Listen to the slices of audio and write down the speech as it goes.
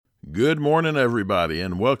Good morning, everybody,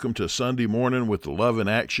 and welcome to Sunday Morning with Love in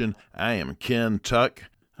Action. I am Ken Tuck.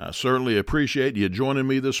 I certainly appreciate you joining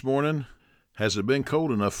me this morning. Has it been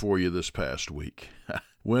cold enough for you this past week?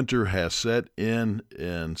 Winter has set in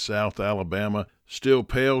South Alabama. Still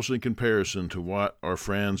pales in comparison to what our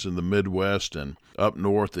friends in the Midwest and up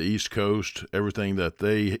north, the East Coast, everything that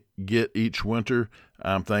they get each winter.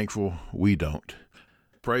 I'm thankful we don't.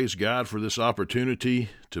 Praise God for this opportunity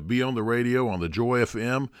to be on the radio on the Joy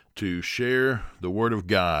FM to share the Word of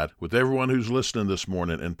God with everyone who's listening this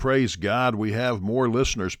morning. And praise God, we have more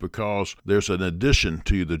listeners because there's an addition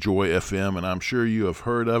to the Joy FM, and I'm sure you have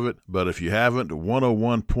heard of it. But if you haven't,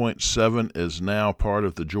 101.7 is now part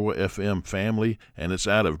of the Joy FM family, and it's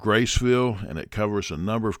out of Graceville, and it covers a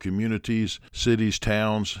number of communities, cities,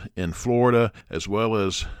 towns in Florida, as well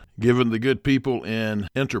as giving the good people in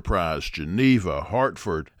Enterprise, Geneva,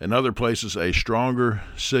 Hartford, and other places a stronger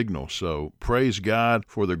signal. So praise God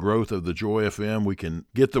for the growth of the Joy FM. We can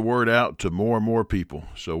get the word out to more and more people.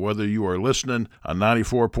 So whether you are listening on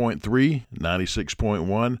 94.3,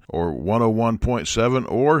 96.1, or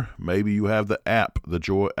 101.7, or maybe you have the app,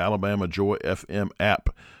 the Alabama Joy FM app,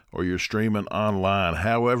 or you're streaming online,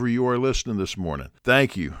 however you are listening this morning,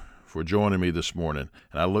 thank you for joining me this morning,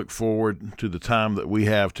 and I look forward to the time that we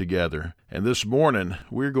have together. And this morning,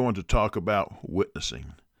 we're going to talk about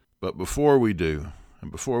witnessing. But before we do, and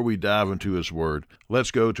before we dive into His Word, let's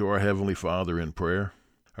go to our Heavenly Father in prayer.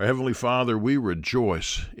 Our Heavenly Father, we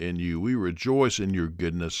rejoice in You. We rejoice in Your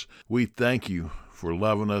goodness. We thank You for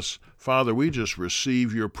loving us. Father, we just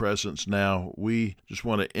receive Your presence now. We just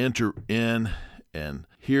want to enter in and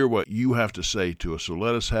hear what You have to say to us. So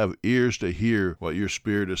let us have ears to hear what Your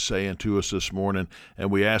Spirit is saying to us this morning.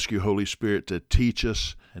 And we ask You, Holy Spirit, to teach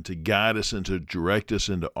us and to guide us and to direct us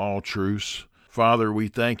into all truths. Father, we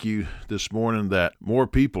thank You this morning that more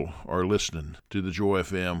people are listening to the Joy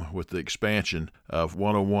FM with the expansion of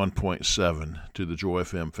 101.7 to the Joy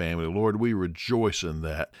FM family. Lord, we rejoice in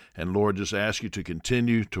that. And Lord, just ask You to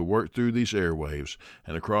continue to work through these airwaves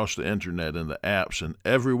and across the internet and the apps and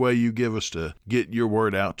every way You give us to get Your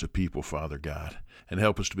word out to people, Father God, and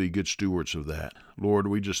help us to be good stewards of that. Lord,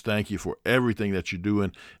 we just thank You for everything that You're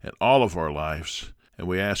doing in all of our lives. And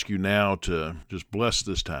we ask You now to just bless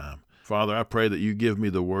this time. Father, I pray that You give me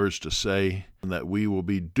the words to say and that we will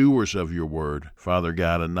be doers of Your word, Father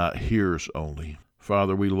God, and not hearers only.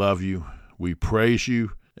 Father, we love You, we praise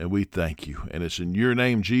You, and we thank You. And it's in Your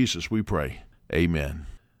name, Jesus, we pray. Amen.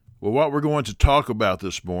 Well, what we're going to talk about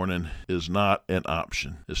this morning is not an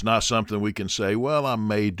option. It's not something we can say, well, I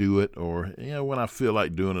may do it, or, when I feel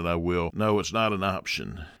like doing it, I will. No, it's not an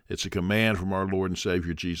option. It's a command from our Lord and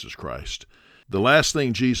Savior, Jesus Christ. The last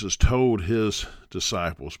thing Jesus told His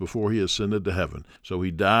disciples before He ascended to heaven. So He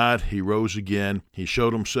died, He rose again, He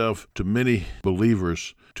showed Himself to many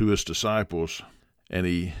believers, to His disciples, and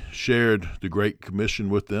He shared the Great Commission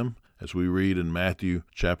with them, as we read in Matthew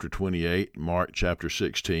chapter 28, Mark chapter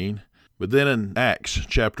 16. But then in Acts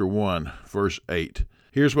chapter 1, verse 8,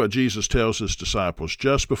 here's what Jesus tells His disciples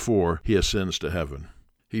just before He ascends to heaven.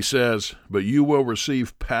 He says, "But you will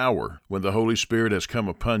receive power when the Holy Spirit has come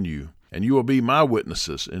upon you, and you will be My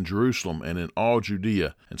witnesses in Jerusalem and in all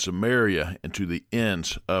Judea and Samaria and to the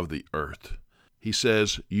ends of the earth." He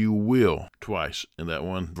says, you will, twice in that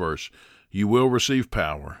one verse. You will receive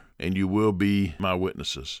power, and you will be My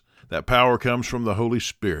witnesses. That power comes from the Holy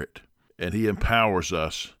Spirit, and He empowers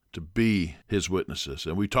us to be His witnesses.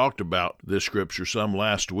 And we talked about this scripture some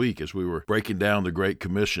last week as we were breaking down the Great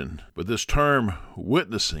Commission. But this term,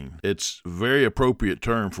 witnessing, it's a very appropriate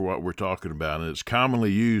term for what we're talking about, and it's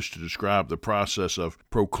commonly used to describe the process of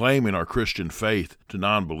proclaiming our Christian faith to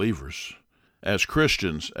non-believers. As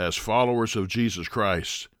Christians, as followers of Jesus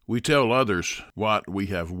Christ, we tell others what we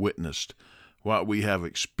have witnessed, what we have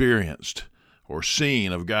experienced, or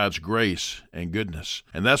seen of God's grace and goodness.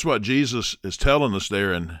 And that's what Jesus is telling us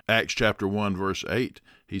there in Acts chapter 1, verse 8.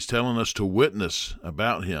 He's telling us to witness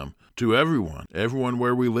about Him to everyone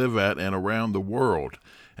where we live at and around the world.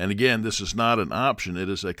 And again, this is not an option, it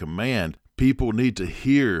is a command. People need to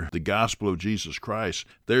hear the gospel of Jesus Christ.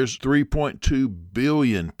 There's 3.2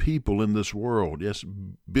 billion people in this world, yes,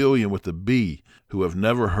 billion with a B, who have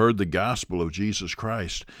never heard the gospel of Jesus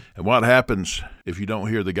Christ. And what happens if you don't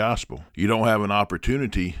hear the gospel? You don't have an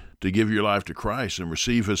opportunity to give your life to Christ and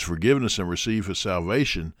receive His forgiveness and receive His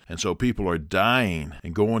salvation. And so people are dying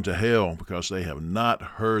and going to hell because they have not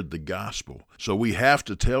heard the gospel. So we have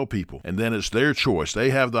to tell people, and then it's their choice.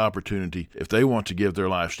 They have the opportunity if they want to give their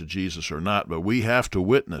lives to Jesus or not, but we have to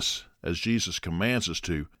witness as Jesus commands us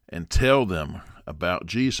to, and tell them about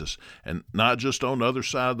Jesus. And not just on the other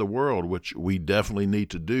side of the world, which we definitely need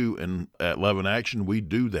to do, and at Love in Action we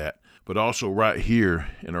do that, but also right here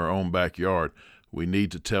in our own backyard, we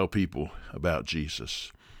need to tell people about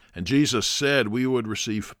Jesus. And Jesus said we would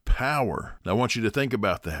receive power. Now I want you to think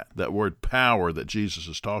about that word power that Jesus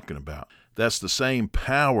is talking about. That's the same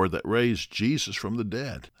power that raised Jesus from the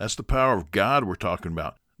dead. That's the power of God we're talking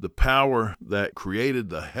about. The power that created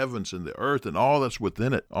the heavens and the earth and all that's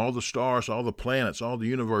within it, all the stars, all the planets, all the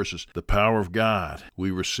universes, the power of God. We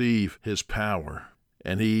receive his power.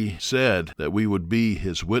 And he said that we would be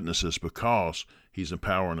his witnesses because he's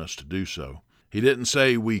empowering us to do so. He didn't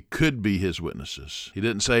say we could be his witnesses. He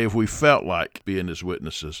didn't say if we felt like being his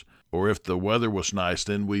witnesses, or if the weather was nice,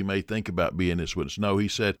 then we may think about being his witness. No, he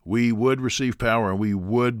said we would receive power and we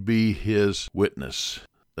would be his witness.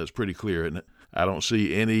 That's pretty clear, isn't it? I don't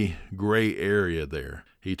see any gray area there.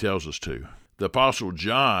 He tells us to. The Apostle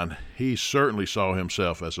John, he certainly saw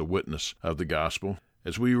himself as a witness of the gospel.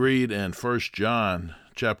 As we read in 1 John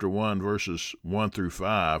chapter 1, verses 1 through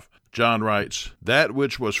 5, John writes, "That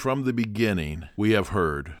which was from the beginning we have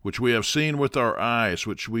heard, which we have seen with our eyes,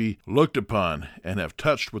 which we looked upon and have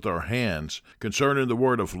touched with our hands, concerning the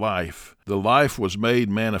word of life. The life was made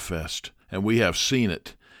manifest, and we have seen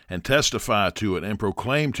it, and testify to it, and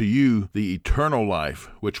proclaim to you the eternal life,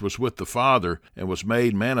 which was with the Father, and was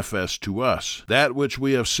made manifest to us. That which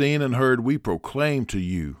we have seen and heard we proclaim to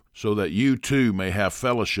you, so that you too may have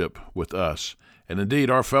fellowship with us. And indeed,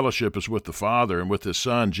 our fellowship is with the Father and with his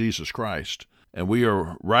Son, Jesus Christ. And we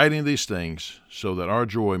are writing these things so that our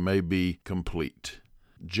joy may be complete."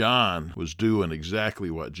 John was doing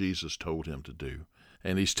exactly what Jesus told him to do.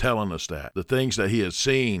 And he's telling us that. The things that he had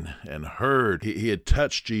seen and heard, he had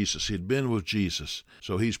touched Jesus. He had been with Jesus.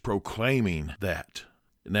 So he's proclaiming that.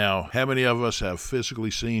 Now, how many of us have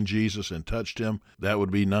physically seen Jesus and touched him? That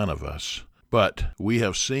would be none of us. But we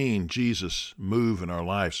have seen Jesus move in our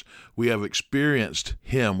lives. We have experienced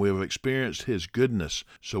him. We have experienced his goodness.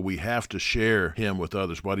 So we have to share him with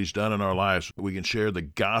others, what he's done in our lives. We can share the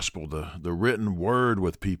gospel, the written word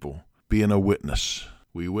with people, being a witness.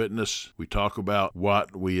 We witness, we talk about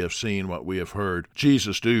what we have seen, what we have heard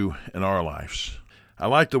Jesus do in our lives. I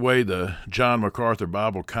like the way the John MacArthur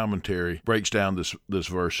Bible commentary breaks down this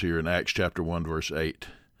verse here in Acts chapter 1, verse 8.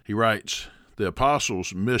 He writes, "The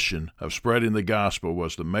apostles' mission of spreading the gospel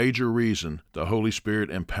was the major reason the Holy Spirit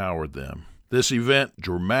empowered them. This event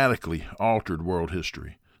dramatically altered world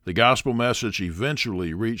history. The gospel message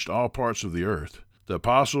eventually reached all parts of the earth. The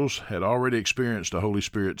apostles had already experienced the Holy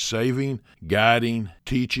Spirit's saving, guiding,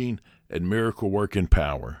 teaching, and miracle-working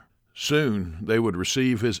power. Soon they would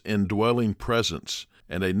receive his indwelling presence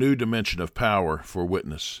and a new dimension of power for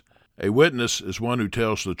witness. A witness is one who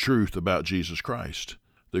tells the truth about Jesus Christ.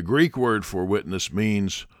 The Greek word for witness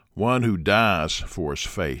means one who dies for his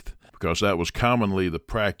faith, because that was commonly the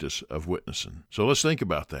practice of witnessing." So let's think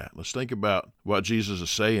about that. Let's think about what Jesus is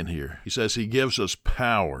saying here. He says he gives us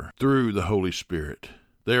power through the Holy Spirit.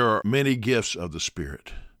 There are many gifts of the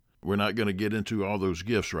Spirit. We're not going to get into all those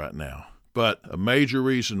gifts right now. But a major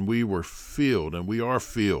reason we were filled, and we are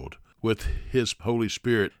filled, with his Holy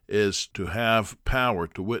Spirit is to have power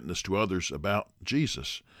to witness to others about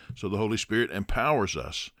Jesus. So the Holy Spirit empowers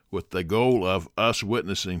us with the goal of us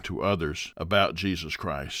witnessing to others about Jesus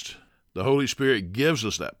Christ. The Holy Spirit gives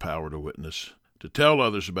us that power to witness, to tell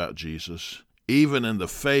others about Jesus, even in the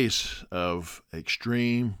face of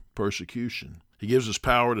extreme persecution. He gives us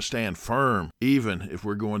power to stand firm, even if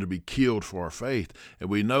we're going to be killed for our faith. And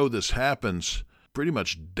we know this happens pretty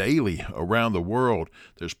much daily around the world.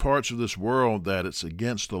 There's parts of this world that it's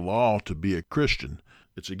against the law to be a Christian.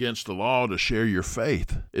 It's against the law to share your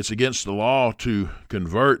faith. It's against the law to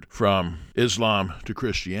convert from Islam to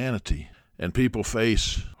Christianity. And people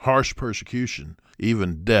face harsh persecution,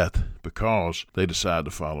 even death, because they decide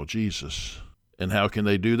to follow Jesus. And how can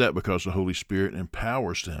they do that? Because the Holy Spirit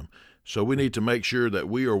empowers them. So we need to make sure that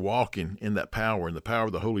we are walking in that power, in the power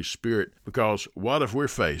of the Holy Spirit, because what if we're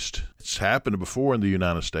faced? It's happened before in the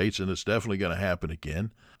United States, and it's definitely going to happen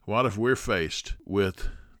again. What if we're faced with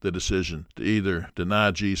the decision to either deny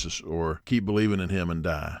Jesus or keep believing in him and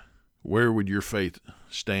die? Where would your faith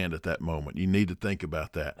stand at that moment? You need to think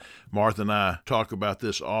about that. Martha and I talk about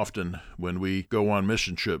this often when we go on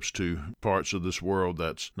mission trips to parts of this world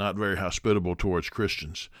that's not very hospitable towards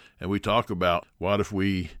Christians. And we talk about, what if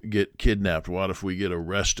we get kidnapped? What if we get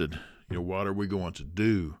arrested? What are we going to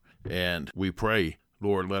do? And we pray,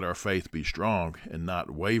 Lord, let our faith be strong and not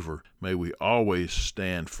waver. May we always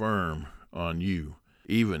stand firm on you,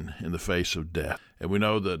 even in the face of death. And we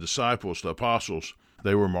know the disciples, the apostles,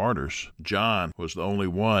 They were martyrs. John was the only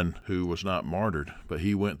one who was not martyred, but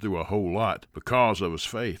he went through a whole lot because of his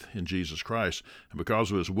faith in Jesus Christ and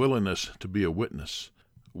because of his willingness to be a witness.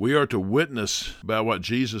 We are to witness about what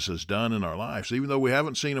Jesus has done in our lives. Even though we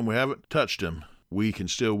haven't seen him, we haven't touched him, we can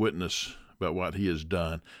still witness about what he has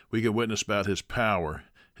done. We can witness about his power,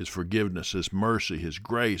 his forgiveness, his mercy, his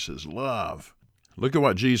grace, his love. Look at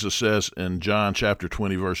what Jesus says in John chapter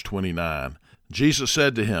 20, verse 29. Jesus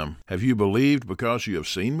said to him, "Have you believed because you have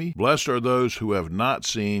seen me? Blessed are those who have not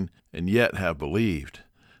seen and yet have believed."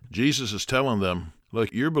 Jesus is telling them,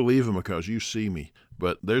 look, you're believing because you see me,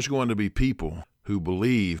 but there's going to be people who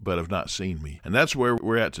believe but have not seen me. And that's where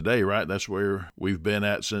we're at today, right? That's where we've been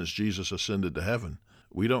at since Jesus ascended to heaven.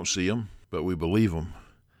 We don't see him, but we believe him.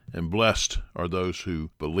 And blessed are those who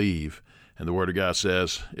believe. And the Word of God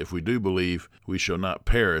says, if we do believe, we shall not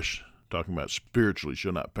perish, talking about spiritually,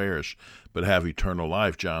 shall not perish, but have eternal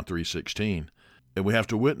life, John 3:16. And we have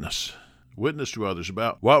to witness to others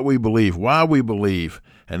about what we believe, why we believe,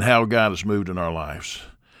 and how God has moved in our lives.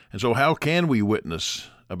 And so how can we witness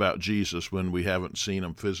about Jesus when we haven't seen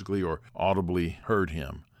him physically or audibly heard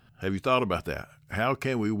him? Have you thought about that? How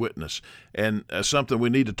can we witness? And that's something we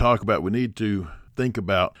need to talk about. We need to think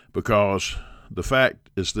about, because the fact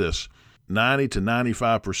is this: 90 to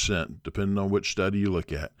 95%, depending on which study you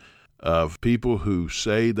look at, of people who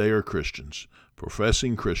say they are Christians,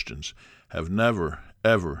 professing Christians, have never,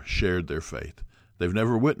 ever shared their faith. They've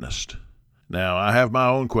never witnessed. Now, I have my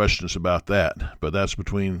own questions about that, but that's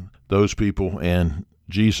between those people and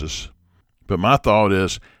Jesus. But my thought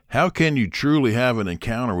is, how can you truly have an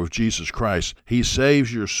encounter with Jesus Christ? He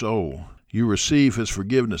saves your soul. You receive his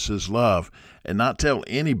forgiveness, his love, and not tell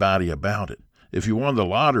anybody about it. If you won the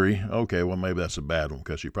lottery, okay, well, maybe that's a bad one,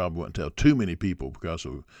 because you probably wouldn't tell too many people because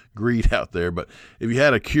of greed out there. But if you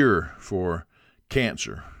had a cure for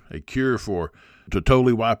cancer, a cure to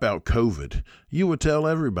totally wipe out COVID, you would tell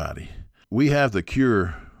everybody. We have the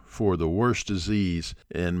cure for the worst disease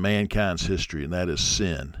in mankind's history, and that is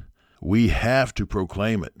sin. We have to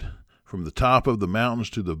proclaim it. From the top of the mountains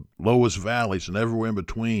to the lowest valleys and everywhere in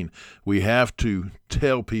between, we have to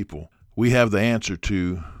tell people we have the answer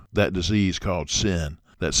to that disease called sin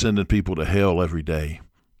that's sending people to hell every day.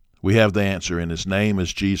 We have the answer, and his name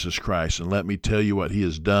is Jesus Christ. And let me tell you what he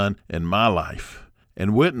has done in my life.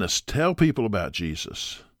 And witness, tell people about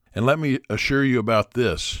Jesus. And let me assure you about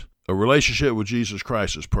this. A relationship with Jesus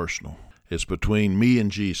Christ is personal. It's between me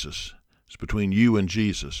and Jesus. It's between you and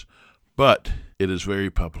Jesus. But it is very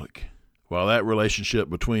public. While that relationship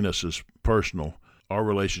between us is personal, our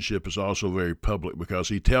relationship is also very public, because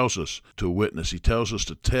he tells us to witness. He tells us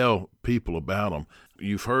to tell people about him.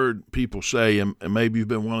 You've heard people say, and maybe you've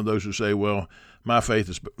been one of those who say, well, my faith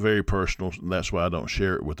is very personal, and that's why I don't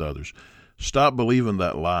share it with others. Stop believing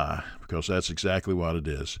that lie, because that's exactly what it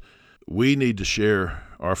is. We need to share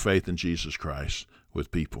our faith in Jesus Christ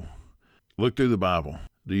with people. Look through the Bible.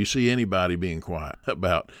 Do you see anybody being quiet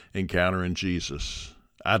about encountering Jesus?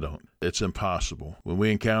 I don't. It's impossible. When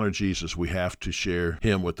we encounter Jesus, we have to share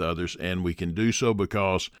him with others, and we can do so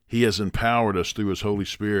because he has empowered us through his Holy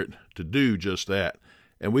Spirit to do just that.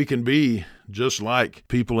 And we can be just like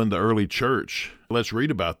people in the early church. Let's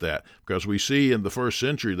read about that, because we see in the first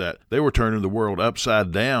century that they were turning the world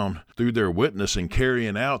upside down through their witness and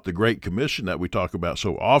carrying out the Great Commission that we talk about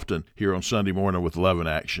so often here on Sunday Morning with Love in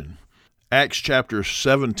Action. Acts chapter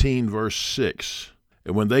 17, verse 6.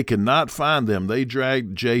 And when they could not find them, they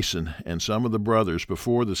dragged Jason and some of the brothers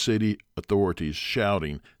before the city authorities,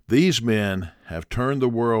 shouting, "These men have turned the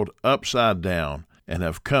world upside down and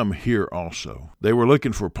have come here also." They were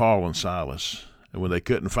looking for Paul and Silas, and when they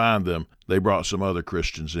couldn't find them, they brought some other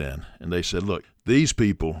Christians in. And they said, look, these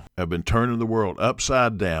people have been turning the world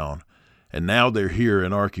upside down, and now they're here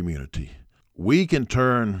in our community. We can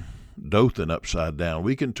turn Dothan upside down.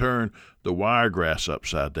 We can turn the Wiregrass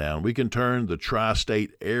upside down. We can turn the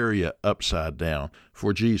tri-state area upside down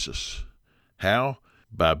for Jesus. How?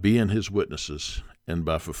 By being his witnesses and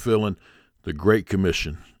by fulfilling the Great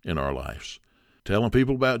Commission in our lives. Telling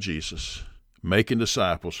people about Jesus, making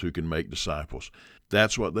disciples who can make disciples.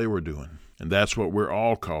 That's what they were doing, and that's what we're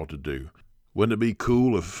all called to do. Wouldn't it be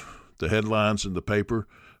cool if the headlines in the paper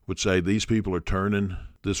would say these people are turning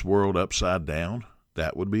this world upside down?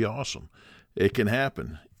 That would be awesome. It can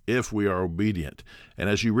happen if we are obedient. And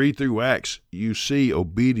as you read through Acts, you see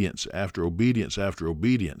obedience after obedience after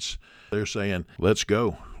obedience. They're saying, let's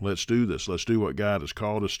go. Let's do this. Let's do what God has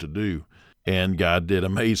called us to do. And God did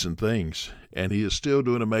amazing things. And he is still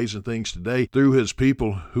doing amazing things today through his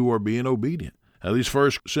people who are being obedient. Now, these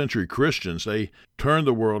first century Christians, they turned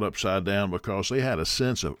the world upside down because they had a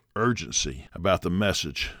sense of urgency about the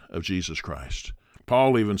message of Jesus Christ.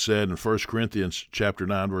 Paul even said in 1 Corinthians chapter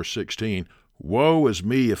 9, verse 16, "Woe is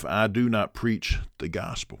me if I do not preach the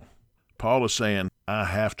gospel." Paul is saying, I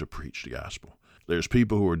have to preach the gospel. There's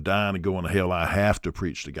people who are dying and going to hell. I have to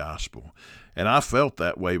preach the gospel. And I felt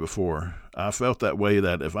that way before. I felt that way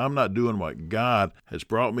that if I'm not doing what God has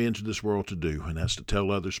brought me into this world to do, and that's to tell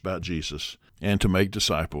others about Jesus and to make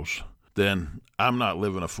disciples, then I'm not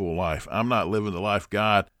living a full life. I'm not living the life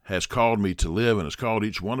God has called me to live and has called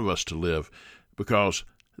each one of us to live, because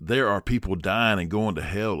there are people dying and going to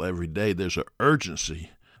hell every day. There's an urgency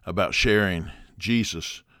about sharing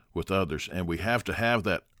Jesus with others, and we have to have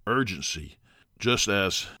that urgency, just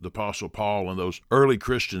as the Apostle Paul and those early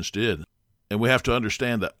Christians did. And we have to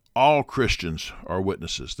understand that all Christians are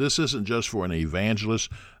witnesses. This isn't just for an evangelist,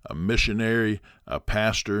 a missionary, a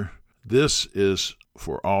pastor. This is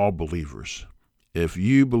for all believers. If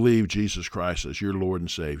you believe Jesus Christ as your Lord and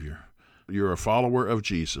Savior, you're a follower of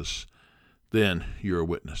Jesus, then you're a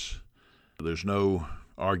witness. There's no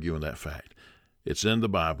arguing that fact. It's in the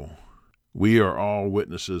Bible. We are all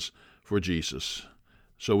witnesses for Jesus.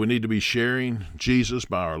 So we need to be sharing Jesus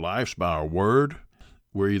by our lives, by our word.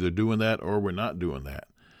 We're either doing that or we're not doing that.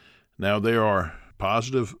 Now, there are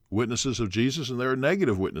positive witnesses of Jesus and there are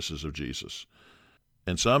negative witnesses of Jesus.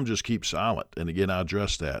 And some just keep silent. And again, I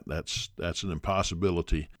address that. That's an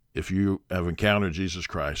impossibility. If you have encountered Jesus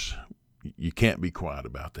Christ, you can't be quiet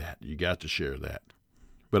about that. You got to share that.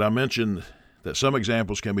 But I mentioned that some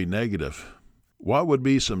examples can be negative. What would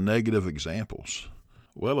be some negative examples?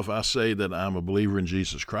 Well, if I say that I'm a believer in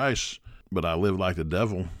Jesus Christ, but I live like the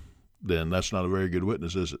devil, then that's not a very good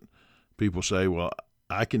witness, is it? People say, well,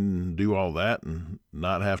 I can do all that and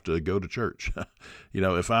not have to go to church.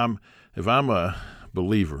 If I'm a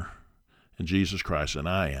believer in Jesus Christ, and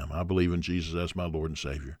I believe in Jesus as my Lord and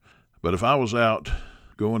Savior. But if I was out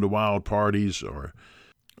going to wild parties or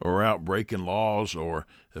out breaking laws, or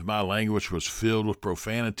if my language was filled with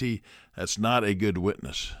profanity, that's not a good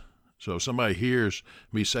witness. So if somebody hears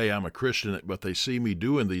me say I'm a Christian, but they see me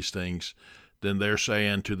doing these things, then they're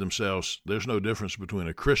saying to themselves, there's no difference between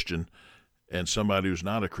a Christian and somebody who's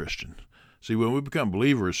not a Christian. See, when we become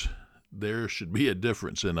believers, there should be a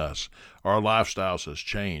difference in us. Our lifestyles has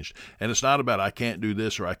changed. And it's not about I can't do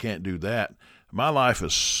this or I can't do that. My life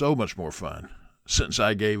is so much more fun since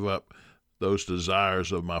I gave up those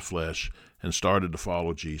desires of my flesh and started to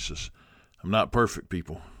follow Jesus. I'm not perfect,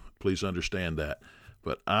 people. Please understand that.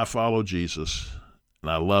 But I follow Jesus, and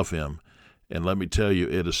I love him. And let me tell you,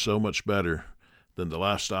 it is so much better than the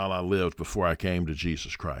lifestyle I lived before I came to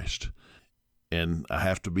Jesus Christ. And I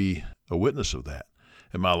have to be a witness of that.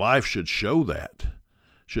 And my life should show that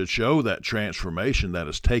transformation that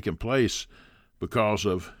has taken place because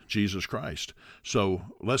of Jesus Christ. So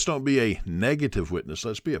let's don't be a negative witness.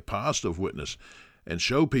 Let's be a positive witness and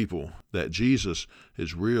show people that Jesus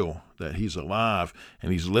is real, that he's alive,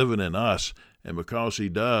 and he's living in us. And because he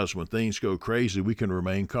does, when things go crazy, we can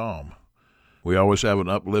remain calm. We always have an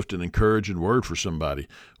uplifting, encouraging word for somebody.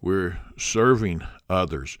 We're serving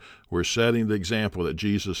others. We're setting the example that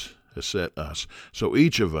Jesus has set us. So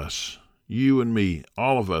each of us, you and me,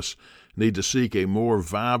 all of us, need to seek a more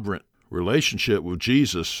vibrant relationship with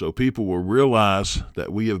Jesus so people will realize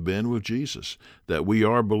that we have been with Jesus, that we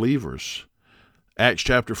are believers. Acts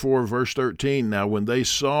chapter 4, verse 13, now when they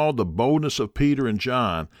saw the boldness of Peter and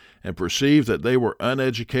John and perceived that they were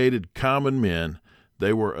uneducated common men,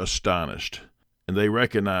 they were astonished, and they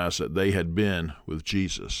recognized that they had been with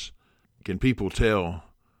Jesus. Can people tell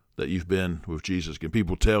that you've been with Jesus? Can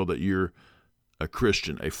people tell that you're a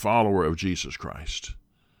Christian, a follower of Jesus Christ?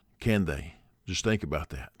 Can they? Just think about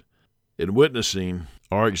that. In witnessing,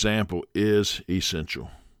 our example is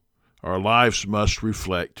essential. Our lives must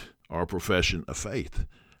reflect our profession of faith. And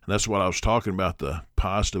that's what I was talking about, the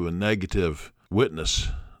positive and negative witness,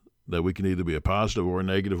 that we can either be a positive or a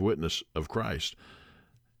negative witness of Christ.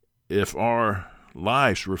 If our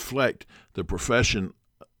lives reflect the profession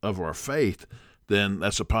of our faith, then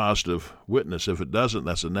that's a positive witness. If it doesn't,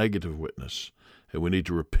 that's a negative witness. And we need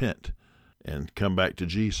to repent and come back to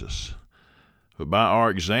Jesus. But by our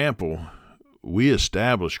example, we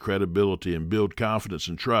establish credibility and build confidence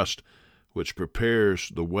and trust, which prepares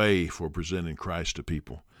the way for presenting Christ to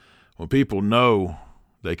people. When people know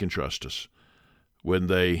they can trust us, when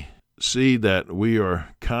they see that we are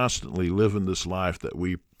constantly living this life that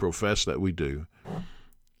we profess that we do,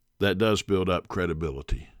 that does build up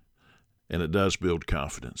credibility, and it does build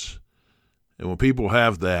confidence. And when people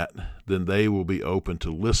have that, then they will be open to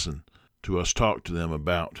listen to us talk to them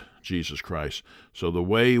about Jesus Christ. So the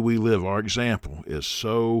way we live, our example, is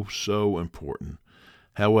so, so important.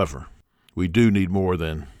 However, we do need more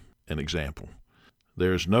than an example.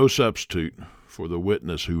 There's no substitute for the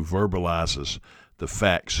witness who verbalizes the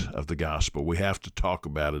facts of the gospel. We have to talk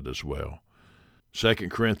about it as well. 2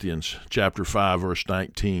 Corinthians chapter 5, verse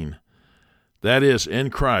 19. That is, in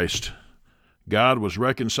Christ, God was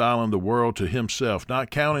reconciling the world to himself,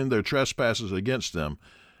 not counting their trespasses against them,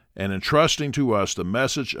 and entrusting to us the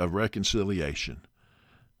message of reconciliation.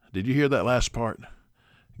 Did you hear that last part?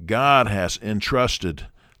 God has entrusted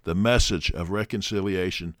the message of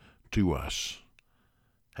reconciliation to us.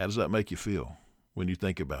 How does that make you feel when you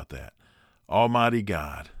think about that? Almighty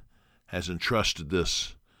God has entrusted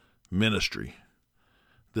this ministry,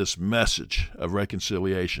 this message of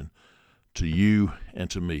reconciliation to you and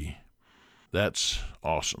to me. That's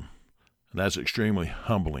awesome. And that's extremely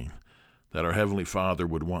humbling that our Heavenly Father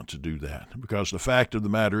would want to do that. Because the fact of the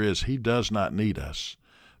matter is, he does not need us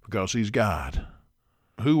because he's God.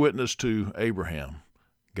 Who witnessed to Abraham?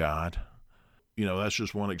 God. That's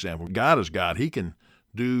just one example. God is God. He can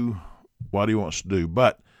do what he wants to do,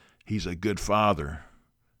 but he's a good father.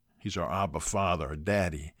 He's our Abba Father, our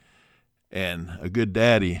daddy. And a good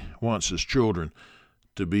daddy wants his children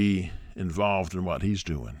to be involved in what he's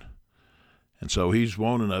doing. And so he's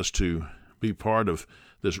wanting us to be part of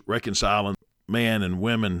this reconciling men and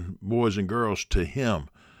women, boys and girls to him,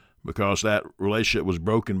 because that relationship was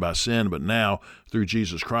broken by sin. But now, through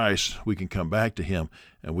Jesus Christ, we can come back to him,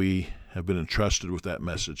 and we have been entrusted with that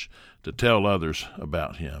message to tell others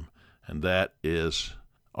about him. And that is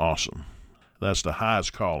awesome. That's the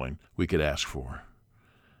highest calling we could ask for.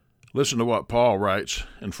 Listen to what Paul writes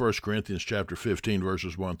in 1 Corinthians chapter 15,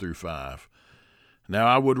 verses 1 through 5. Now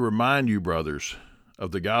I would remind you, brothers,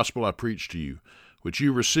 of the gospel I preached to you, which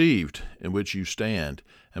you received, in which you stand,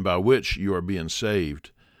 and by which you are being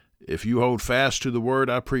saved, if you hold fast to the word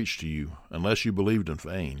I preached to you, unless you believed in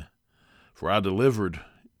vain. For I delivered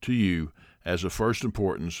to you as of first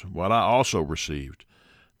importance what I also received,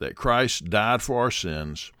 that Christ died for our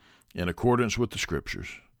sins in accordance with the Scriptures,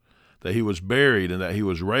 that he was buried, and that he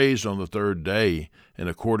was raised on the third day in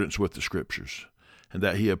accordance with the Scriptures, and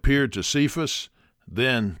that he appeared to Cephas,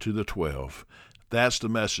 then to the 12. That's the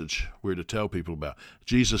message we're to tell people about.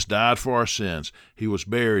 Jesus died for our sins. He was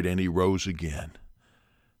buried, and he rose again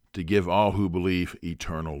to give all who believe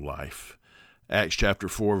eternal life. Acts chapter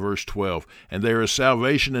 4, verse 12. And there is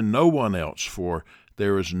salvation in no one else, for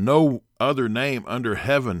there is no other name under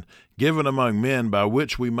heaven given among men by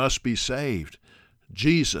which we must be saved.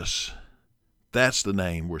 Jesus, that's the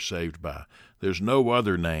name we're saved by. There's no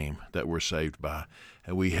other name that we're saved by.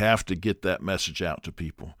 And we have to get that message out to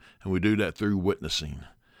people. And we do that through witnessing.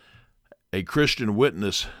 A Christian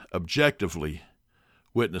witness objectively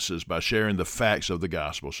witnesses by sharing the facts of the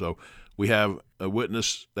gospel. So we have a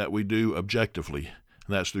witness that we do objectively,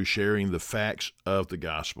 and that's through sharing the facts of the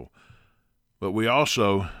gospel. But we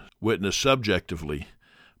also witness subjectively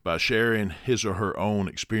by sharing his or her own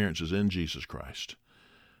experiences in Jesus Christ.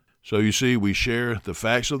 So you see, we share the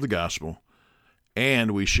facts of the gospel,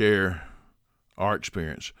 and we share our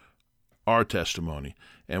experience, our testimony,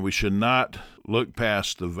 and we should not look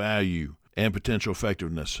past the value and potential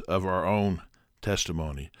effectiveness of our own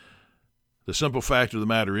testimony. The simple fact of the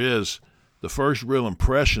matter is, the first real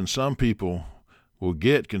impression some people will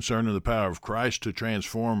get concerning the power of Christ to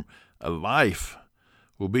transform a life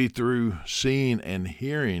will be through seeing and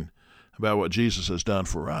hearing about what Jesus has done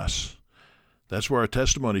for us. That's where our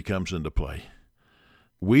testimony comes into play.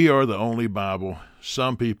 We are the only Bible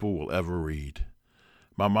some people will ever read.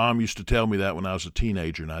 My mom used to tell me that when I was a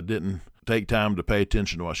teenager, and I didn't take time to pay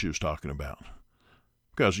attention to what she was talking about.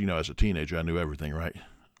 Because, as a teenager, I knew everything, right?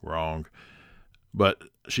 Wrong. But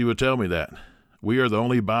she would tell me that. We are the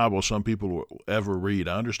only Bible some people will ever read.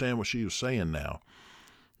 I understand what she was saying now.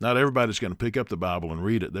 Not everybody's going to pick up the Bible and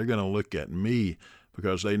read it. They're going to look at me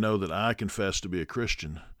because they know that I confess to be a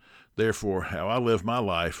Christian. Therefore, how I live my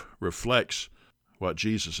life reflects what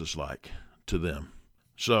Jesus is like to them.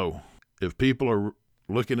 So, if people are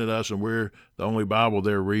looking at us and we're the only Bible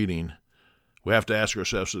they're reading, we have to ask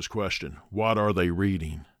ourselves this question: what are they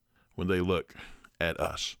reading when they look at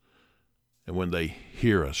us and when they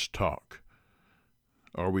hear us talk?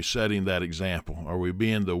 Are we setting that example? Are we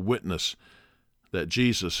being the witness that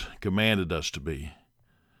Jesus commanded us to be?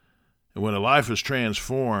 And when a life is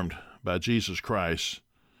transformed by Jesus Christ,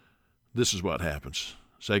 this is what happens.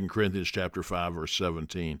 2 Corinthians chapter 5, verse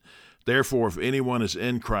 17. Therefore, if anyone is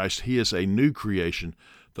in Christ, he is a new creation.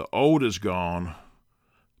 The old is gone.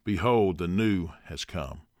 Behold, the new has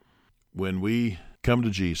come. When we come to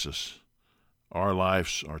Jesus, our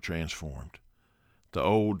lives are transformed. The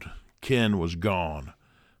old kin was gone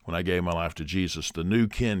when I gave my life to Jesus. The new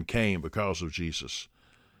kin came because of Jesus.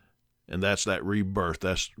 And that's that rebirth.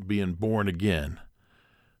 That's being born again.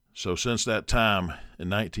 So since that time in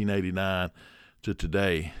 1989 to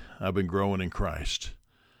today, I've been growing in Christ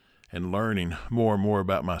and learning more and more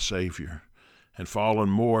about my Savior and falling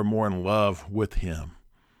more and more in love with Him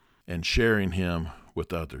and sharing Him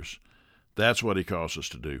with others. That's what He calls us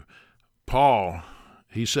to do. Paul,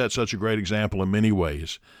 he set such a great example in many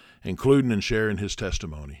ways, including in sharing his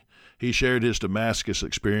testimony. He shared his Damascus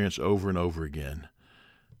experience over and over again.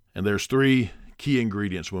 And there's three key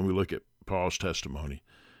ingredients when we look at Paul's testimony.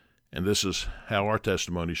 And this is how our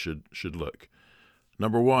testimony should look.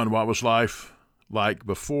 Number one, what was life like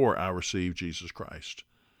before I received Jesus Christ?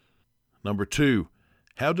 Number two,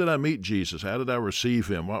 how did I meet Jesus? How did I receive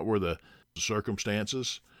Him? What were the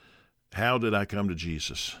circumstances? How did I come to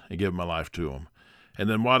Jesus and give my life to Him? And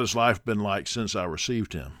then what has life been like since I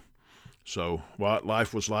received Him? So what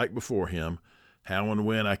life was like before Him, how and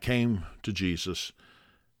when I came to Jesus,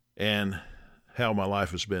 and how my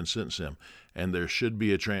life has been since Him. And there should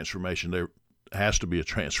be a transformation. There has to be a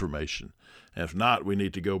transformation. And if not, we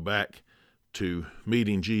need to go back to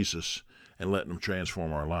meeting Jesus and letting Him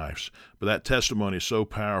transform our lives. But that testimony is so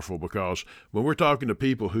powerful because when we're talking to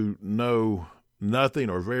people who know nothing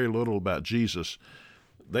or very little about Jesus,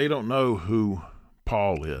 they don't know who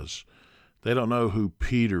Paul is. They don't know who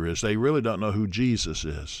Peter is. They really don't know who Jesus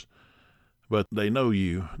is. But they know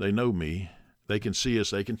you. They know me. They can see us.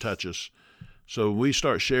 They can touch us. So when we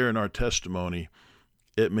start sharing our testimony,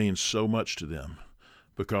 it means so much to them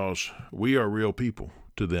because we are real people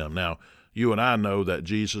to them. Now, you and I know that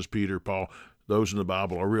Jesus, Peter, Paul, those in the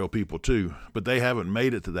Bible are real people too, but they haven't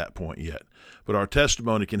made it to that point yet. But our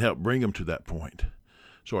testimony can help bring them to that point.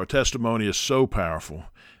 So our testimony is so powerful,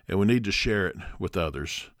 and we need to share it with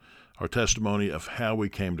others. Our testimony of how we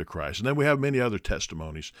came to Christ. And then we have many other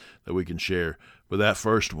testimonies that we can share, but that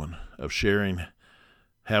first one of sharing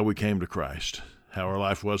how we came to Christ, how our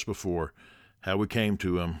life was before, how we came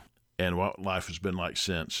to Him, and what life has been like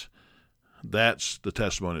since. That's the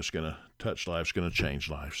testimony that's going to touch lives, going to change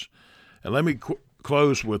lives. And let me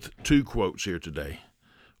close with two quotes here today.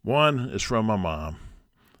 One is from my mom.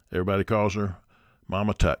 Everybody calls her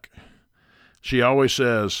Mama Tuck. She always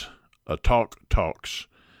says, a talk talks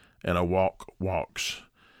and a walk walks,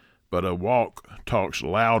 but a walk talks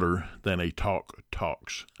louder than a talk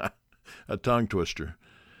talks. A tongue twister.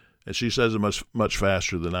 And she says it much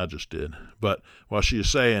faster than I just did. But what she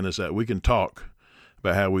is saying is that we can talk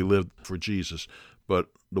about how we live for Jesus, but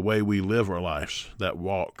the way we live our lives, that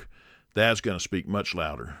walk, that's going to speak much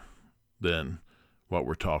louder than what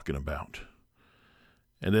we're talking about.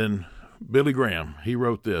 And then Billy Graham, he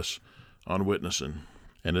wrote this on witnessing,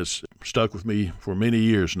 and it's stuck with me for many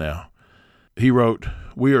years now. He wrote,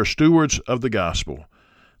 "We are stewards of the gospel.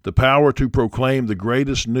 The power to proclaim the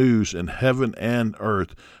greatest news in heaven and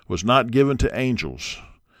earth was not given to angels.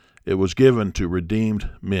 It was given to redeemed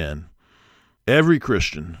men. Every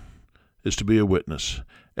Christian is to be a witness.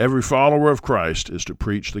 Every follower of Christ is to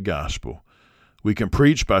preach the gospel. We can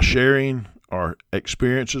preach by sharing our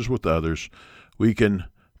experiences with others. We can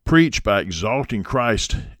preach by exalting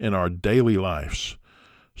Christ in our daily lives.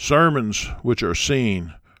 Sermons which are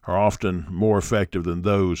seen are often more effective than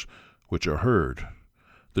those which are heard.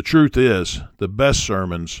 The truth is, the best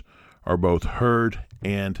sermons are both heard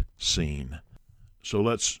and seen." So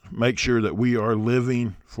let's make sure that we are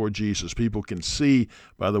living for Jesus. People can see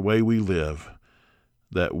by the way we live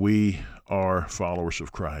that we are followers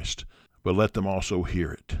of Christ. But let them also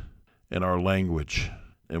hear it in our language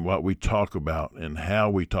and what we talk about and how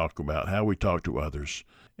we talk to others,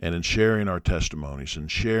 and in sharing our testimonies and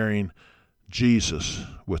sharing Jesus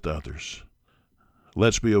with others.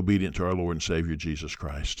 Let's be obedient to our Lord and Savior Jesus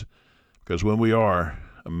Christ, because when we are,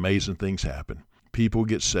 amazing things happen. People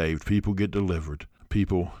get saved. People get delivered.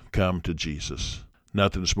 People come to Jesus.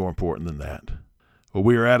 Nothing's more important than that. Well,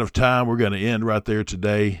 we are out of time. We're going to end right there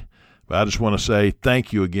today. But I just want to say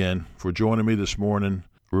thank you again for joining me this morning.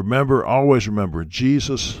 Remember, always remember,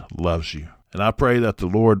 Jesus loves you. And I pray that the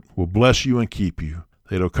Lord will bless you and keep you,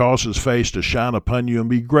 that He'll cause His face to shine upon you and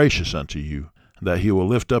be gracious unto you, and that He will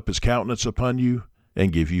lift up His countenance upon you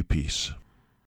and give you peace.